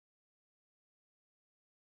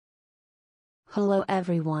Hello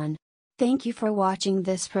everyone. Thank you for watching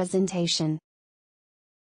this presentation.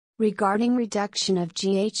 Regarding reduction of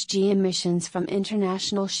GHG emissions from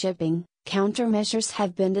international shipping, countermeasures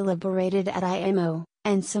have been deliberated at IMO,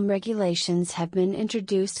 and some regulations have been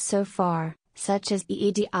introduced so far, such as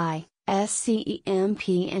EEDI,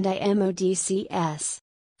 SCEMP and IMO DCS.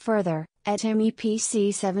 Further, at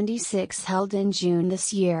MEPC 76 held in June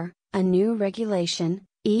this year, a new regulation,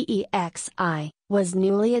 EEXI, was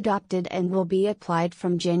newly adopted and will be applied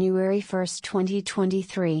from January 1,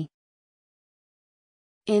 2023.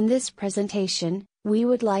 In this presentation, we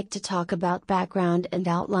would like to talk about background and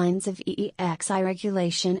outlines of EEXI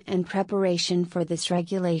regulation and preparation for this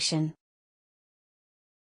regulation.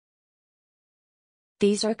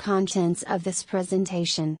 These are contents of this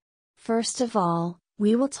presentation. First of all,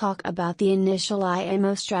 we will talk about the initial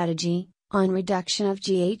IMO strategy on reduction of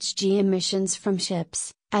GHG emissions from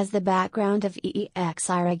ships, as the background of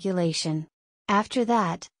EEXI regulation. After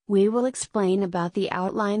that, we will explain about the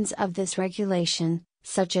outlines of this regulation,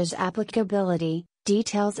 such as applicability,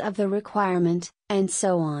 details of the requirement, and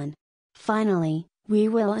so on. Finally, we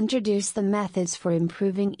will introduce the methods for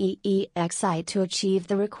improving EEXI to achieve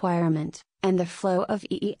the requirement, and the flow of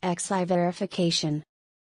EEXI verification.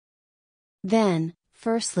 Then,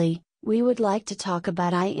 firstly, we would like to talk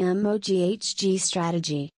about IMO GHG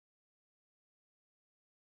strategy.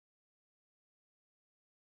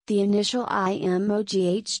 The initial IMO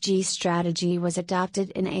GHG strategy was adopted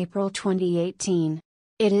in April 2018.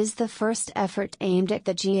 It is the first effort aimed at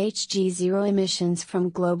the GHG zero emissions from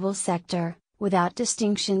global sector, without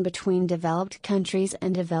distinction between developed countries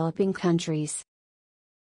and developing countries.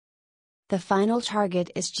 The final target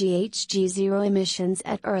is GHG zero emissions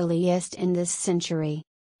at earliest in this century.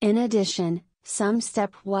 In addition, some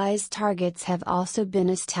stepwise targets have also been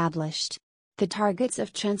established. The targets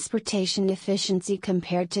of transportation efficiency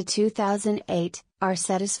compared to 2008 are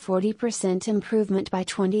set as 40% improvement by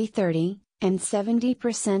 2030, and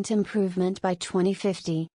 70% improvement by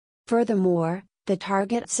 2050. Furthermore, the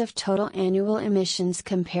targets of total annual emissions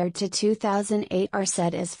compared to 2008 are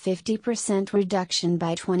set as 50% reduction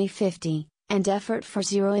by 2050, and effort for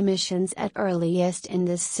zero emissions at earliest in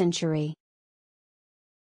this century.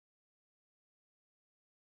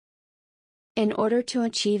 In order to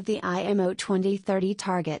achieve the IMO 2030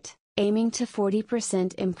 target, aiming to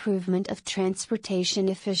 40% improvement of transportation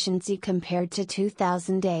efficiency compared to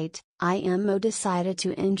 2008, IMO decided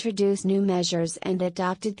to introduce new measures and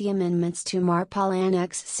adopted the amendments to MARPOL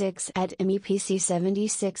Annex 6 at MEPC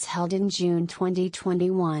 76 held in June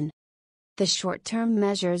 2021. The short-term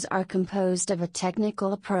measures are composed of a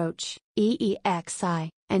technical approach, EEXI,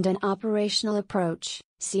 and an operational approach,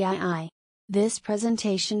 CII. This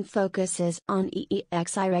presentation focuses on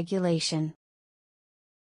EEXI regulation.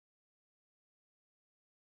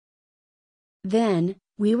 Then,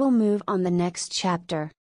 we will move on the next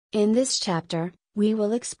chapter. In this chapter, we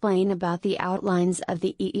will explain about the outlines of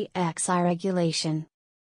the EEXI regulation.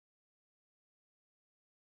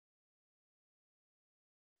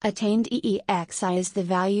 Attained EEXI is the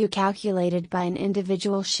value calculated by an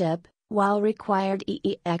individual ship, while required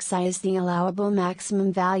EEXI is the allowable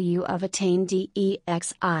maximum value of attained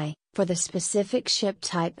EEXI, for the specific ship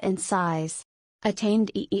type and size.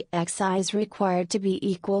 Attained EEXI is required to be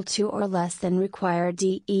equal to or less than required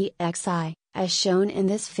EEXI, as shown in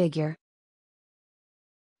this figure.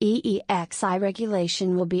 EEXI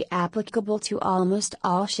regulation will be applicable to almost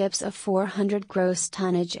all ships of 400 gross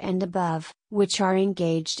tonnage and above, which are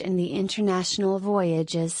engaged in the international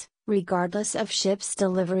voyages, regardless of ship's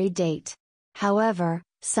delivery date. However,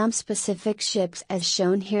 some specific ships as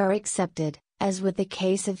shown here are excepted, as with the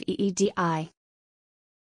case of EEDI.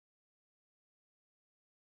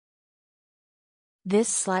 This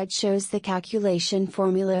slide shows the calculation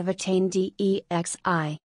formula of attained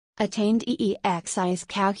EEXI. Attained EEXI is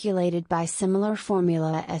calculated by similar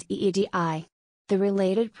formula as EEDI. The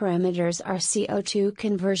related parameters are CO2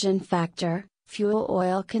 conversion factor, fuel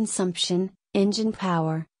oil consumption, engine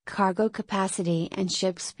power, cargo capacity and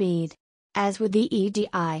ship speed. As with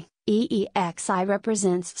EEDI, EEXI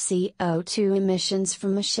represents CO2 emissions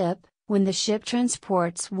from a ship, when the ship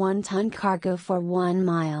transports 1 ton cargo for 1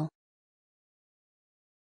 mile.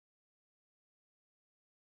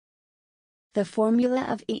 The formula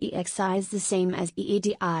of EEXI is the same as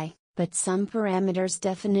EEDI, but some parameters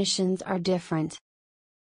definitions are different.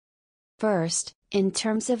 First, in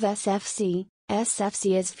terms of SFC,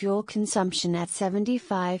 SFC is fuel consumption at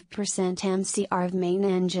 75% MCR of main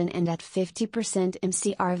engine and at 50%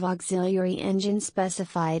 MCR of auxiliary engine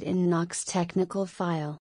specified in NOx technical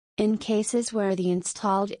file. In cases where the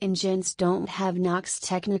installed engines don't have NOx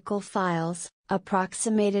technical files,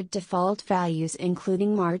 approximated default values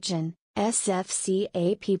including margin,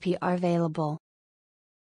 SFCAPP are available.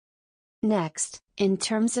 Next, in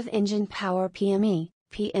terms of engine power PME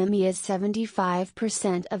is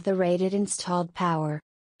 75% of the rated installed power.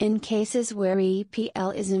 In cases where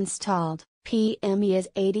EPL is installed, PME is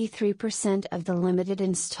 83% of the limited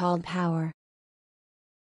installed power.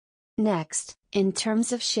 Next, in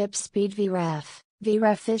terms of ship speed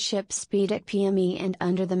VREF is ship speed at PME and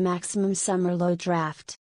under the maximum summer low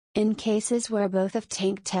draft. In cases where both of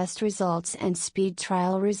tank test results and speed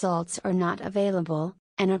trial results are not available,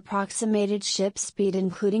 an approximated ship speed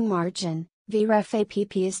including margin, VREF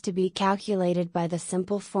APP is to be calculated by the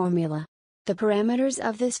simple formula. The parameters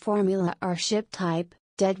of this formula are ship type,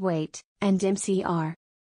 deadweight, and MCR.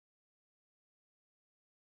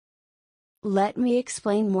 Let me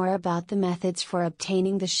explain more about the methods for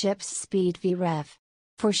obtaining the ship's speed VREF.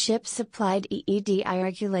 For ships supplied EEDI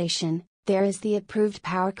regulation, there is the approved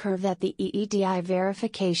power curve at the EEDI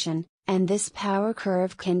verification, and this power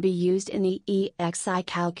curve can be used in the EEXI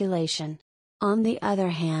calculation. On the other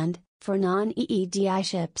hand, for non-EEDI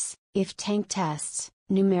ships, if tank tests,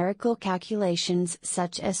 numerical calculations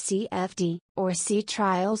such as CFD, or C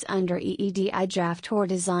trials under EEDI draft or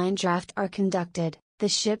design draft are conducted, the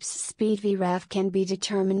ship's speed VREF can be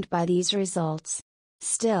determined by these results.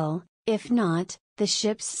 Still, if not, the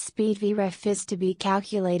ship's speed VREF is to be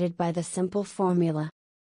calculated by the simple formula.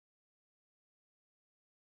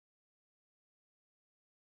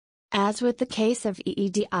 As with the case of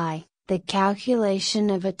EEDI, the calculation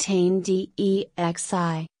of attained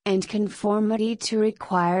EEXI, and conformity to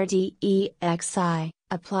required EEXI,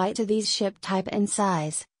 apply to these ship type and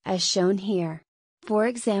size, as shown here. For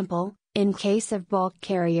example, in case of bulk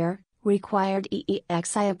carrier, required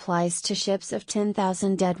EEXI applies to ships of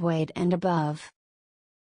 10,000 deadweight and above.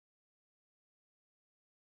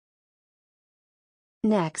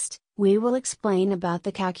 Next, we will explain about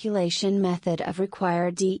the calculation method of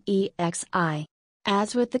required EEXI.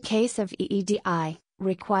 As with the case of EEDI,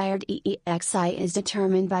 required EEXI is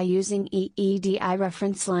determined by using EEDI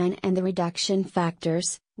reference line and the reduction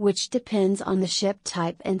factors, which depends on the ship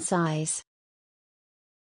type and size.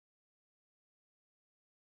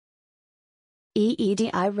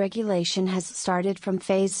 EEDI regulation has started from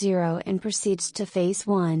Phase 0 and proceeds to Phase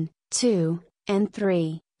 1, 2, and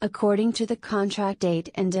 3, according to the contract date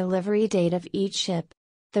and delivery date of each ship.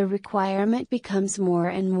 The requirement becomes more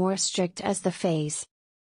and more strict as the phase.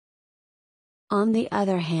 On the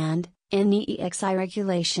other hand, in EEXI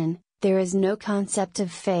regulation, there is no concept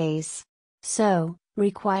of phase. So,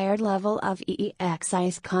 required level of EEXI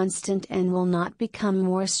is constant and will not become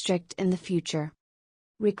more strict in the future.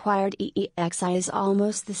 Required EEXI is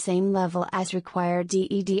almost the same level as required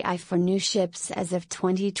EEDI for new ships as of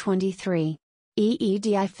 2023.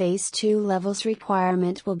 EEDI Phase 2 levels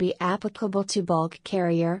requirement will be applicable to bulk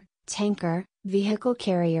carrier, tanker, vehicle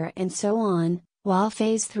carrier and so on, while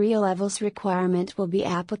Phase 3 levels requirement will be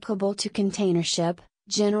applicable to container ship,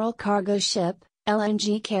 general cargo ship,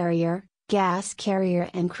 LNG carrier, gas carrier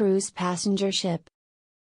and cruise passenger ship.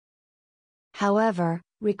 However,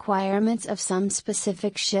 requirements of some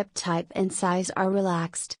specific ship type and size are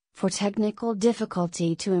relaxed, for technical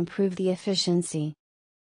difficulty to improve the efficiency.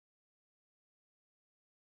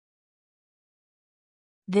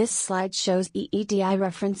 This slide shows EEDI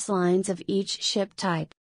reference lines of each ship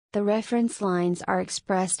type. The reference lines are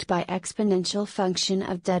expressed by exponential function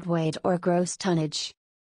of deadweight or gross tonnage.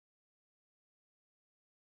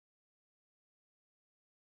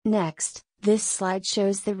 Next, this slide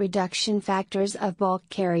shows the reduction factors of bulk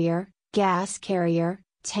carrier, gas carrier,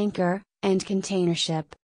 tanker, and container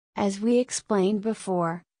ship. As we explained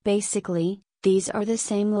before, basically, these are the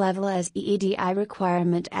same level as EEDI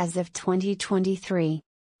requirement as of 2023.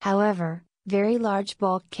 However, very large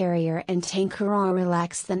bulk carrier and tanker are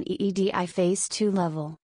relaxed than EEDI Phase 2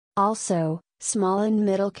 level. Also, small and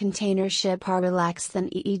middle container ship are relaxed than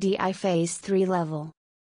EEDI Phase 3 level.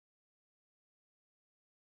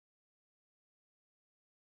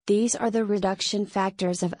 These are the reduction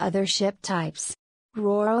factors of other ship types.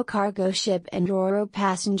 RoRo cargo ship and RoRo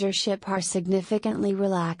passenger ship are significantly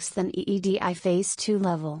relaxed than EEDI Phase 2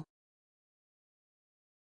 level.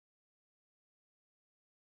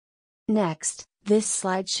 Next, this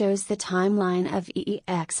slide shows the timeline of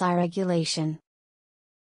EEXI regulation.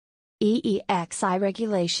 EEXI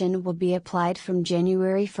regulation will be applied from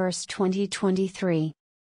January 1, 2023.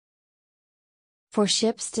 For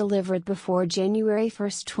ships delivered before January 1,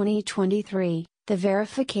 2023, the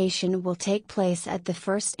verification will take place at the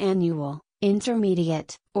first annual,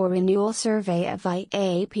 intermediate, or renewal survey of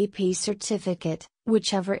IAPP certificate,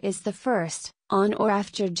 whichever is the first, on or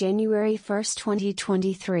after January 1,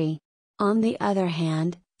 2023. On the other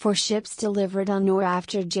hand, for ships delivered on or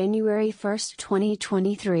after January 1,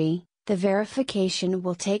 2023, the verification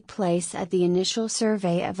will take place at the initial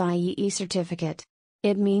survey of IEE certificate.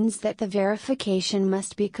 It means that the verification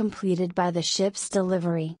must be completed by the ship's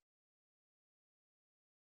delivery.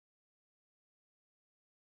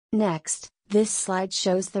 Next, this slide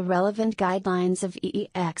shows the relevant guidelines of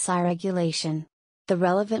EEXI regulation. The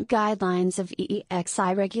relevant guidelines of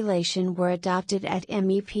EEXI regulation were adopted at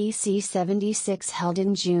MEPC 76 held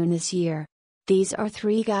in June this year. These are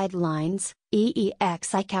three guidelines: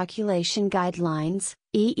 EEXI Calculation Guidelines,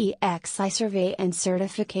 EEXI Survey and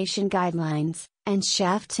Certification Guidelines, and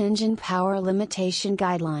Shaft Engine Power Limitation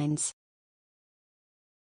Guidelines.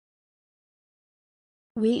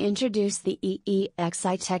 We introduce the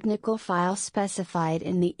EEXI technical file specified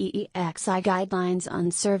in the EEXI Guidelines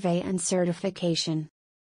on Survey and Certification.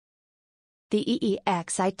 The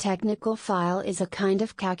EEXI technical file is a kind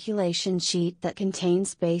of calculation sheet that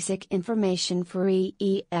contains basic information for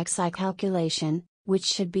EEXI calculation, which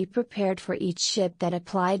should be prepared for each ship that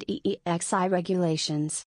applied EEXI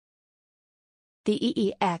regulations. The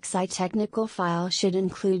EEXI technical file should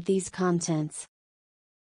include these contents.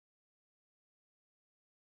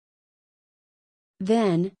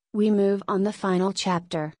 Then, we move on the final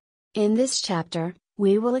chapter. In this chapter,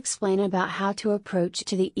 we will explain about how to approach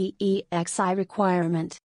to the EEXI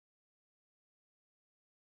requirement.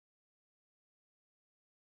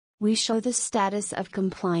 We show the status of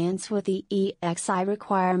compliance with the EEXI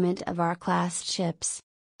requirement of our class ships.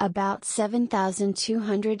 About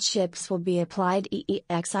 7,200 ships will be applied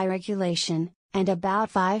EEXI regulation, and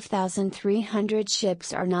about 5,300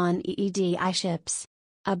 ships are non-EEDI ships.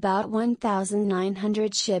 About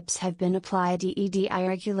 1,900 ships have been applied EEDI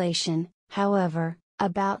regulation, however,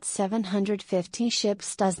 about 750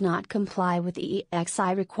 ships does not comply with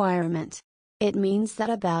EEXI requirement. It means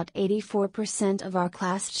that about 84% of our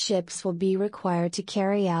classed ships will be required to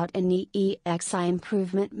carry out an EEXI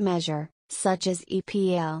improvement measure, such as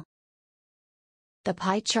EPL. The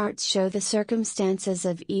pie charts show the circumstances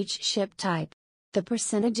of each ship type. The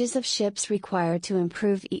percentages of ships required to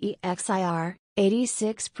improve EEXI are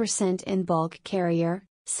 86% in bulk carrier,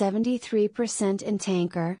 73% in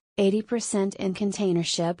tanker, 80% in container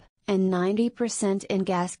ship, and 90% in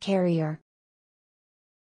gas carrier.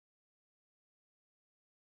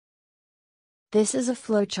 This is a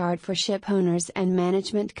flowchart for ship owners and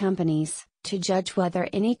management companies, to judge whether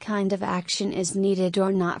any kind of action is needed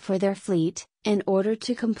or not for their fleet, in order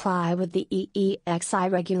to comply with the EEXI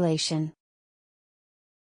regulation.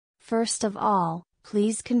 First of all,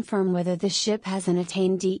 please confirm whether the ship has an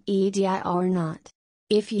attained EEDI or not.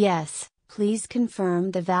 If yes, please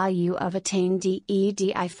confirm the value of attained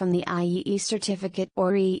EEDI from the IEE certificate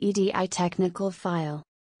or EEDI technical file.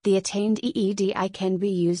 The attained EEDI can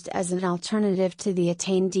be used as an alternative to the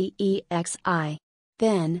attained EEXI.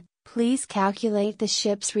 Then, please calculate the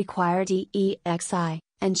ship's required EEXI,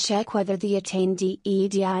 and check whether the attained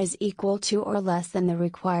EEDI is equal to or less than the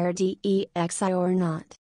required EEXI or not.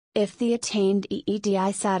 If the attained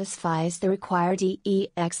EEDI satisfies the required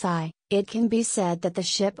EEXI, it can be said that the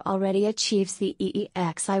ship already achieves the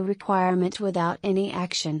EEXI requirement without any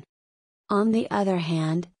action. On the other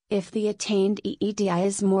hand, if the attained EEDI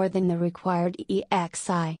is more than the required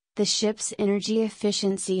EEXI, the ship's energy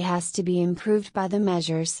efficiency has to be improved by the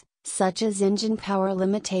measures, such as engine power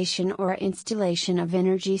limitation or installation of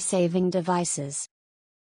energy-saving devices.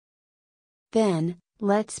 Then,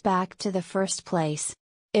 let's back to the first place.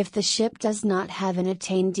 If the ship does not have an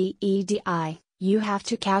attained EEDI, you have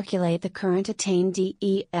to calculate the current attained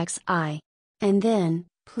EEXI. And then,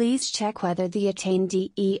 please check whether the attained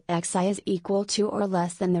EEXI is equal to or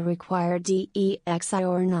less than the required EEXI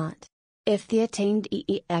or not. If the attained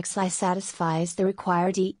EEXI satisfies the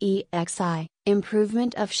required EEXI,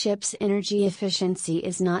 improvement of ship's energy efficiency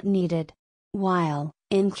is not needed. While,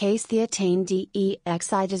 in case the attained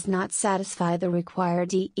EEXI does not satisfy the required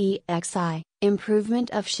EEXI,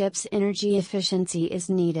 improvement of ship's energy efficiency is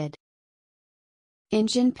needed.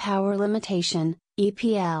 Engine power limitation,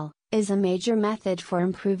 EPL, is a major method for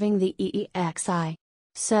improving the EEXI.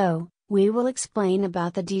 So, we will explain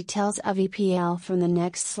about the details of EPL from the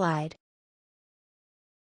next slide.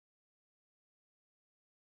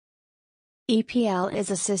 EPL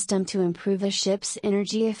is a system to improve a ship's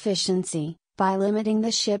energy efficiency, by limiting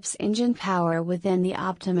the ship's engine power within the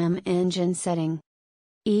optimum engine setting.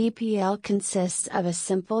 EPL consists of a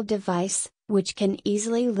simple device, which can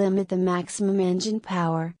easily limit the maximum engine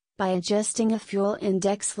power, by adjusting a fuel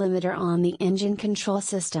index limiter on the engine control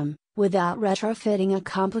system, without retrofitting a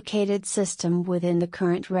complicated system within the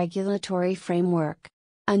current regulatory framework.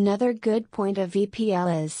 Another good point of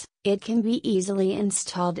EPL is, it can be easily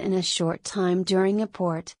installed in a short time during a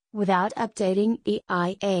port, without updating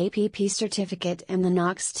EIAPP certificate and the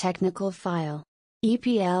NOx technical file.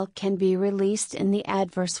 EPL can be released in the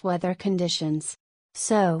adverse weather conditions.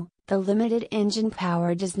 So, the limited engine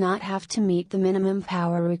power does not have to meet the minimum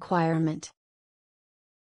power requirement.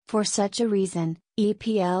 For such a reason,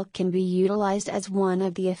 EPL can be utilized as one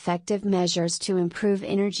of the effective measures to improve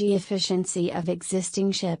energy efficiency of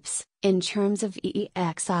existing ships, in terms of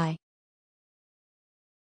EEXI.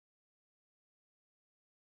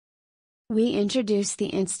 We introduce the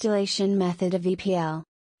installation method of EPL.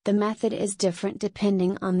 The method is different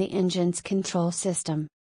depending on the engine's control system.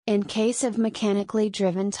 In case of mechanically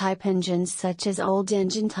driven type engines such as old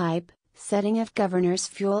engine type, setting of governor's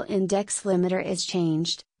fuel index limiter is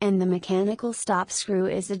changed, and the mechanical stop screw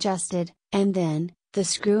is adjusted, and then, the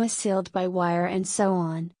screw is sealed by wire and so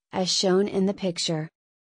on, as shown in the picture.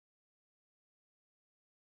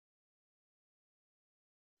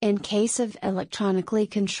 In case of electronically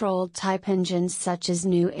controlled type engines such as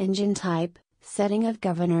new engine type, setting of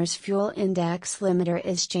governor's fuel index limiter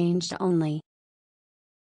is changed only.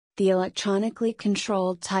 The electronically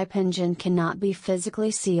controlled type engine cannot be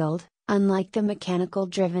physically sealed, unlike the mechanical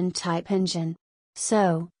driven type engine.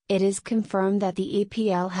 So, it is confirmed that the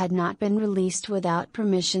EPL had not been released without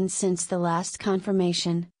permission since the last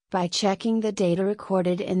confirmation, by checking the data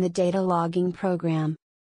recorded in the data logging program.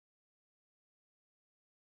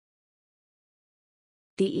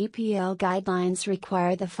 The EPL guidelines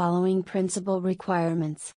require the following principal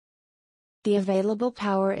requirements. The available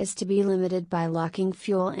power is to be limited by locking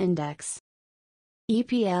fuel index.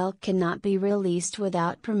 EPL cannot be released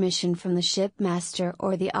without permission from the shipmaster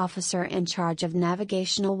or the officer in charge of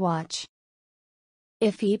navigational watch.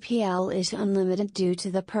 If EPL is unlimited due to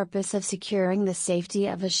the purpose of securing the safety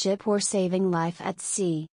of a ship or saving life at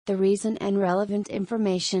sea, the reason and relevant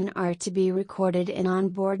information are to be recorded in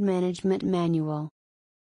onboard management manual.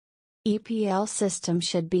 EPL system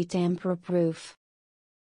should be tamper-proof.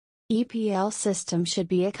 EPL system should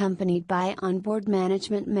be accompanied by onboard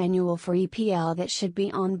management manual for EPL that should be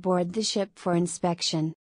on board the ship for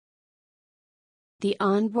inspection. The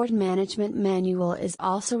onboard management manual is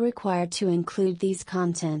also required to include these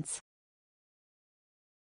contents.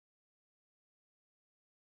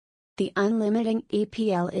 The unlimiting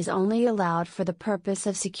EPL is only allowed for the purpose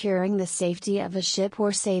of securing the safety of a ship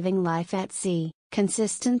or saving life at sea,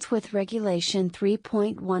 consistent with Regulation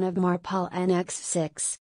 3.1 of MARPOL Annex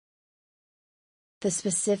 6. The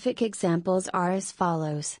specific examples are as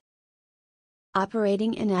follows.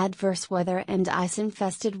 Operating in adverse weather and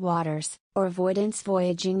ice-infested waters, or avoidance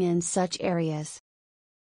voyaging in such areas.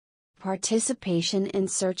 Participation in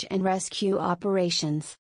search and rescue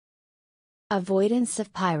operations. Avoidance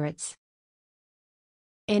of pirates.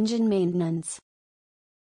 Engine maintenance.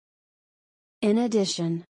 In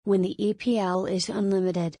addition, when the EPL is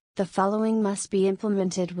unlimited, the following must be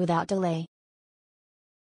implemented without delay.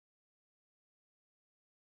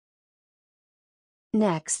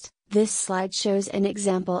 Next, this slide shows an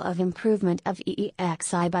example of improvement of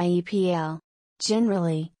EEXI by EPL.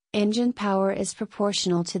 Generally, engine power is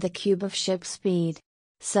proportional to the cube of ship speed.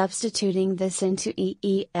 Substituting this into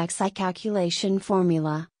EEXI calculation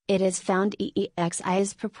formula, it is found EEXI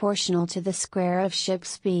is proportional to the square of ship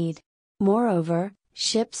speed. Moreover,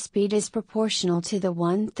 ship speed is proportional to the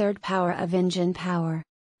 1/3 power of engine power.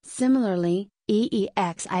 Similarly,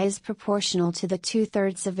 EEXI is proportional to the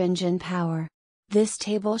 2/3 of engine power. This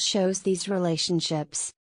table shows these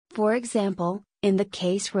relationships. For example, in the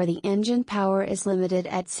case where the engine power is limited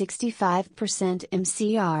at 65%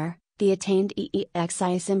 MCR, the attained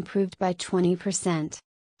EEXI is improved by 20%.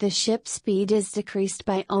 The ship speed is decreased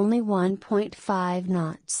by only 1.5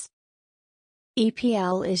 knots.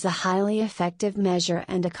 EPL is a highly effective measure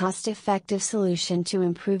and a cost-effective solution to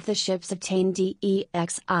improve the ship's attained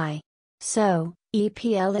EEXI. So,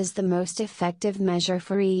 EPL is the most effective measure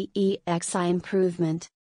for EEXI improvement.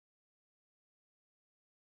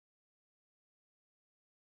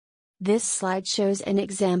 This slide shows an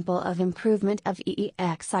example of improvement of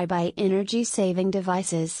EEXI by energy-saving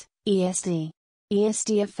devices, ESD.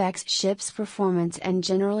 ESD affects ship's performance and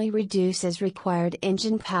generally reduces required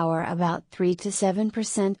engine power about 3 to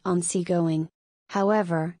 7% on seagoing.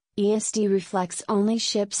 However, ESD reflects only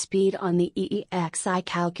ship speed on the EEXI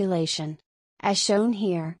calculation. As shown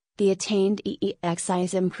here, the attained EEXI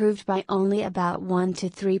is improved by only about 1 to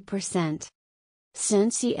 3%.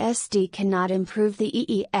 Since ESD cannot improve the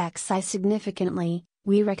EEXI significantly,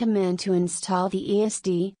 we recommend to install the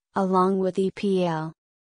ESD, along with EPL.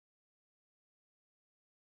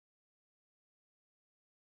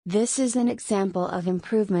 This is an example of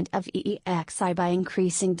improvement of EEXI by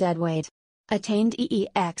increasing deadweight. Attained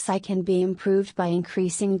EEXI can be improved by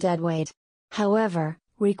increasing deadweight. However,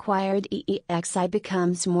 required EEXI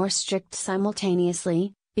becomes more strict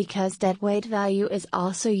simultaneously, because deadweight value is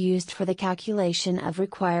also used for the calculation of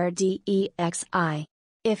required EEXI.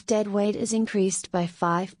 If deadweight is increased by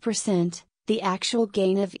 5%, the actual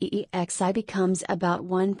gain of EEXI becomes about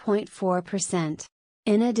 1.4%.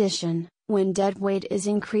 In addition, when deadweight is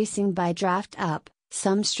increasing by draft up,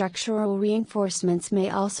 some structural reinforcements may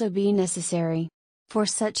also be necessary. For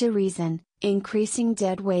such a reason, increasing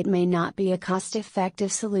deadweight may not be a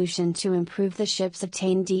cost-effective solution to improve the ship's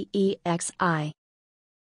attained EEXI.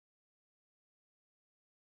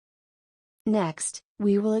 Next,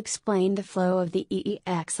 we will explain the flow of the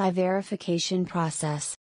EEXI verification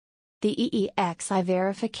process. The EEXI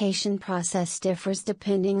verification process differs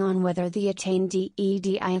depending on whether the attained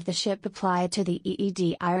EEDI of the ship applied to the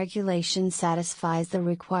EEDI regulation satisfies the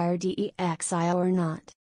required EEXI or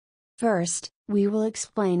not. First, we will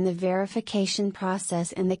explain the verification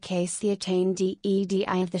process in the case the attained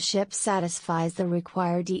EEDI of the ship satisfies the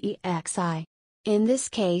required EEXI. In this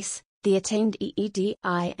case, the attained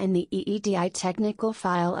EEDI and the EEDI technical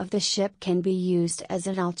file of the ship can be used as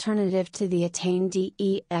an alternative to the attained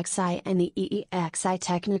EEXI and the EEXI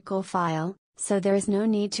technical file, so there is no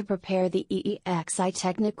need to prepare the EEXI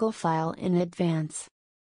technical file in advance.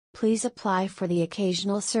 Please apply for the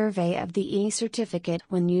occasional survey of the E certificate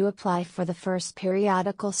when you apply for the first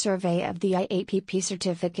periodical survey of the IAPP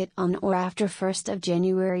certificate on or after 1st of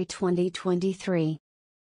January 2023.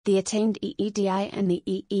 The attained EEDI and the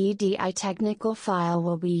EEDI technical file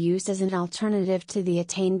will be used as an alternative to the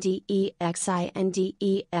attained EEXI and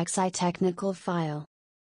EEXI technical file.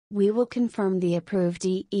 We will confirm the approved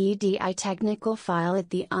EEDI technical file at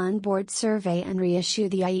the onboard survey and reissue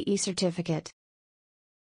the IE certificate.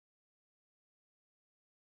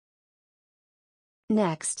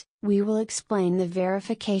 Next, we will explain the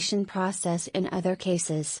verification process in other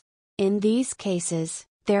cases. In these cases,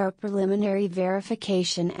 there are preliminary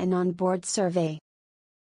verification and onboard survey.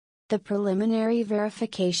 The preliminary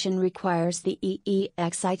verification requires the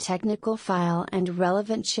EEXI technical file and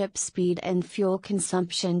relevant ship speed and fuel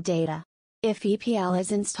consumption data. If EPL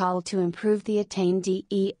is installed to improve the attained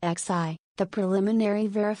EEXI, the preliminary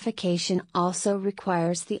verification also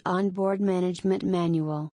requires the onboard management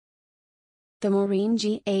manual. The Marine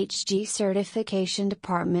GHG Certification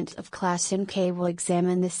Department of Class NK will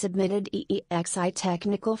examine the submitted EEXI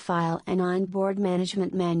technical file and onboard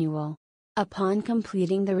management manual. Upon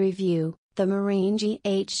completing the review, the Marine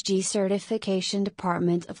GHG Certification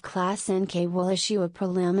Department of Class NK will issue a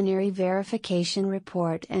preliminary verification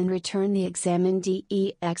report and return the examined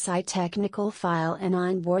EEXI technical file and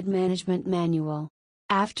onboard management manual.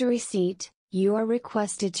 After receipt, you are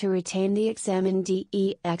requested to retain the examined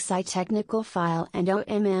EEXI technical file and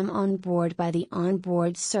OMM on board by the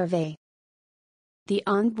onboard survey. The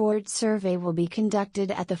onboard survey will be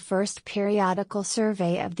conducted at the first periodical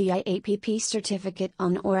survey of the IAPP certificate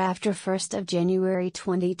on or after 1st of January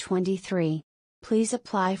 2023. Please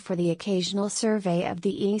apply for the occasional survey of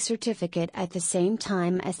the E certificate at the same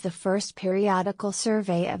time as the first periodical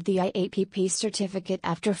survey of the IAPP certificate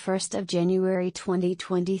after 1st of January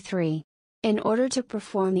 2023. In order to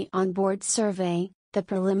perform the onboard survey, the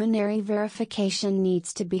preliminary verification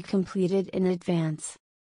needs to be completed in advance.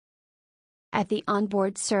 At the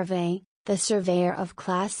onboard survey, the surveyor of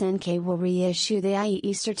Class NK will reissue the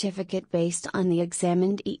IE certificate based on the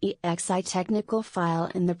examined EEXI technical file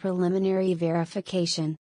in the preliminary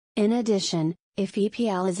verification. In addition, if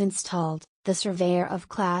EPL is installed, the surveyor of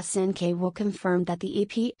Class NK will confirm that the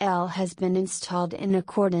EPL has been installed in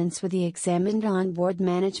accordance with the examined onboard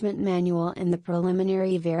management manual in the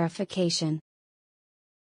preliminary verification.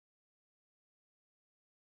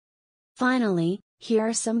 Finally, here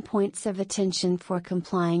are some points of attention for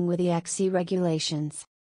complying with EEXI regulations.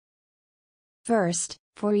 First,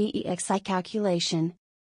 for EEXI calculation,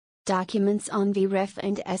 documents on VREF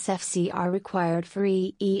and SFC are required for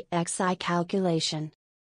EEXI calculation.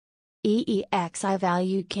 EEXI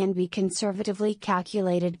value can be conservatively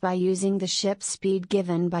calculated by using the ship speed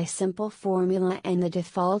given by simple formula and the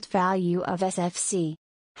default value of SFC.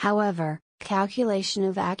 However, calculation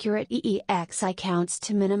of accurate EEXI counts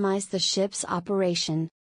to minimize the ship's operation.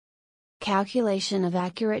 Calculation of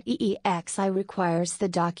accurate EEXI requires the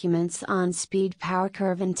documents on speed power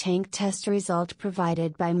curve and tank test result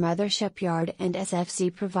provided by mother shipyard and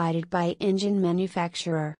SFC provided by engine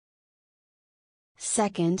manufacturer.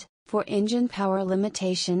 Second, For engine power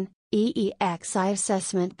limitation, EEXI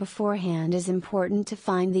assessment beforehand is important to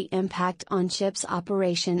find the impact on ship's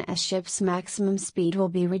operation, as ship's maximum speed will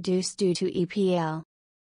be reduced due to EPL.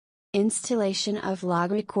 Installation of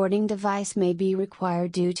log recording device may be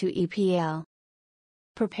required due to EPL.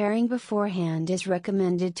 Preparing beforehand is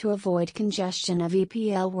recommended to avoid congestion of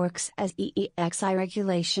EPL works, as EEXI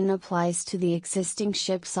regulation applies to the existing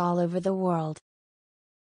ships all over the world.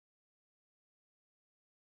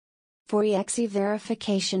 For EEXI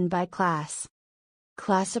verification by class.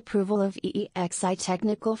 Class approval of EEXI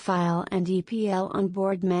technical file and EPL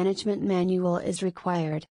onboard management manual is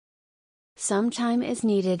required. Some time is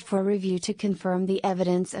needed for review to confirm the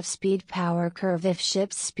evidence of speed power curve if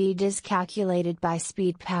ship's speed is calculated by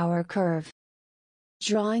speed power curve.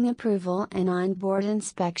 Drawing approval and onboard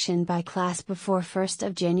inspection by class before 1st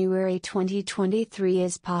of January 2023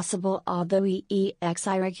 is possible, although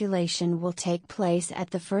EEXI regulation will take place at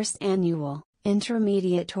the first annual,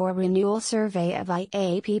 intermediate or renewal survey of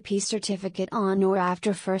IAPP certificate on or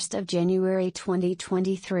after 1st of January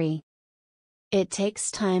 2023. It takes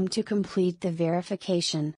time to complete the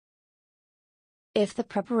verification. If the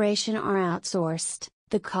preparation are outsourced,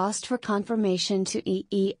 the cost for confirmation to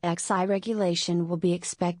EEXI regulation will be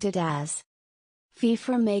expected as fee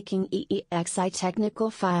for making EEXI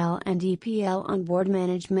technical file and EPL onboard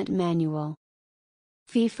management manual,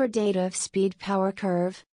 fee for data of speed power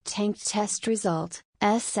curve, tank test result,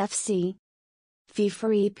 SFC, fee for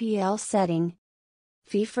EPL setting,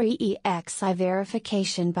 fee for EEXI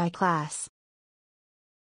verification by class.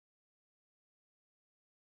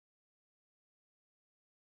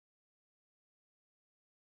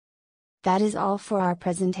 That is all for our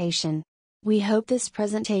presentation. We hope this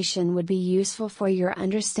presentation would be useful for your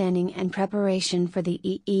understanding and preparation for the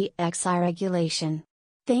EEXI regulation.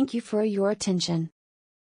 Thank you for your attention.